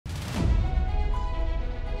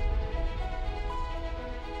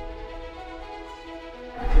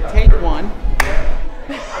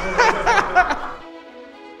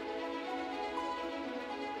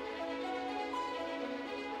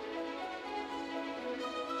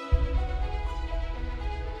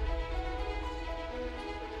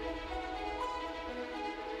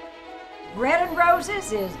Bread and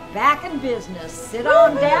Roses is back in business. Sit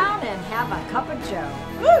on down and have a cup of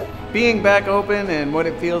joe. Being back open and what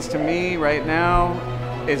it feels to me right now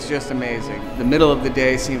is just amazing. The middle of the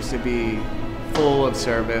day seems to be full of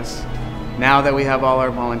service. Now that we have all our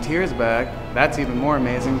volunteers back, that's even more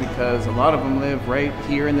amazing because a lot of them live right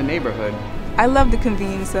here in the neighborhood. I love the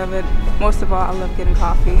convenience of it. Most of all, I love getting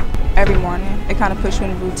coffee every morning. It kind of puts you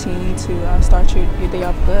in a routine to start your day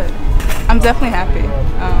off good. I'm definitely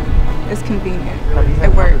happy. It's convenient.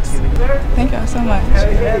 It works. Thank y'all so much.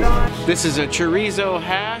 This is a chorizo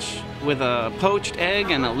hash with a poached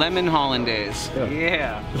egg and a lemon hollandaise.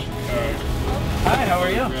 Yeah. Hi, how are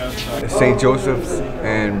you? St. Joseph's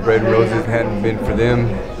and Bread and Roses hadn't been for them,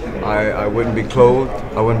 I wouldn't be clothed,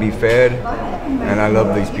 I wouldn't be fed, and I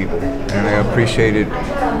love these people, and I appreciate it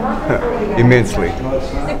immensely.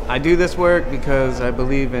 I do this work because I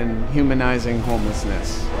believe in humanizing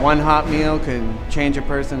homelessness. One hot meal can change a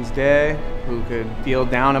person's day who could feel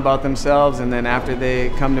down about themselves, and then after they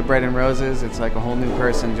come to Bread and Roses, it's like a whole new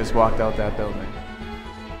person just walked out that building.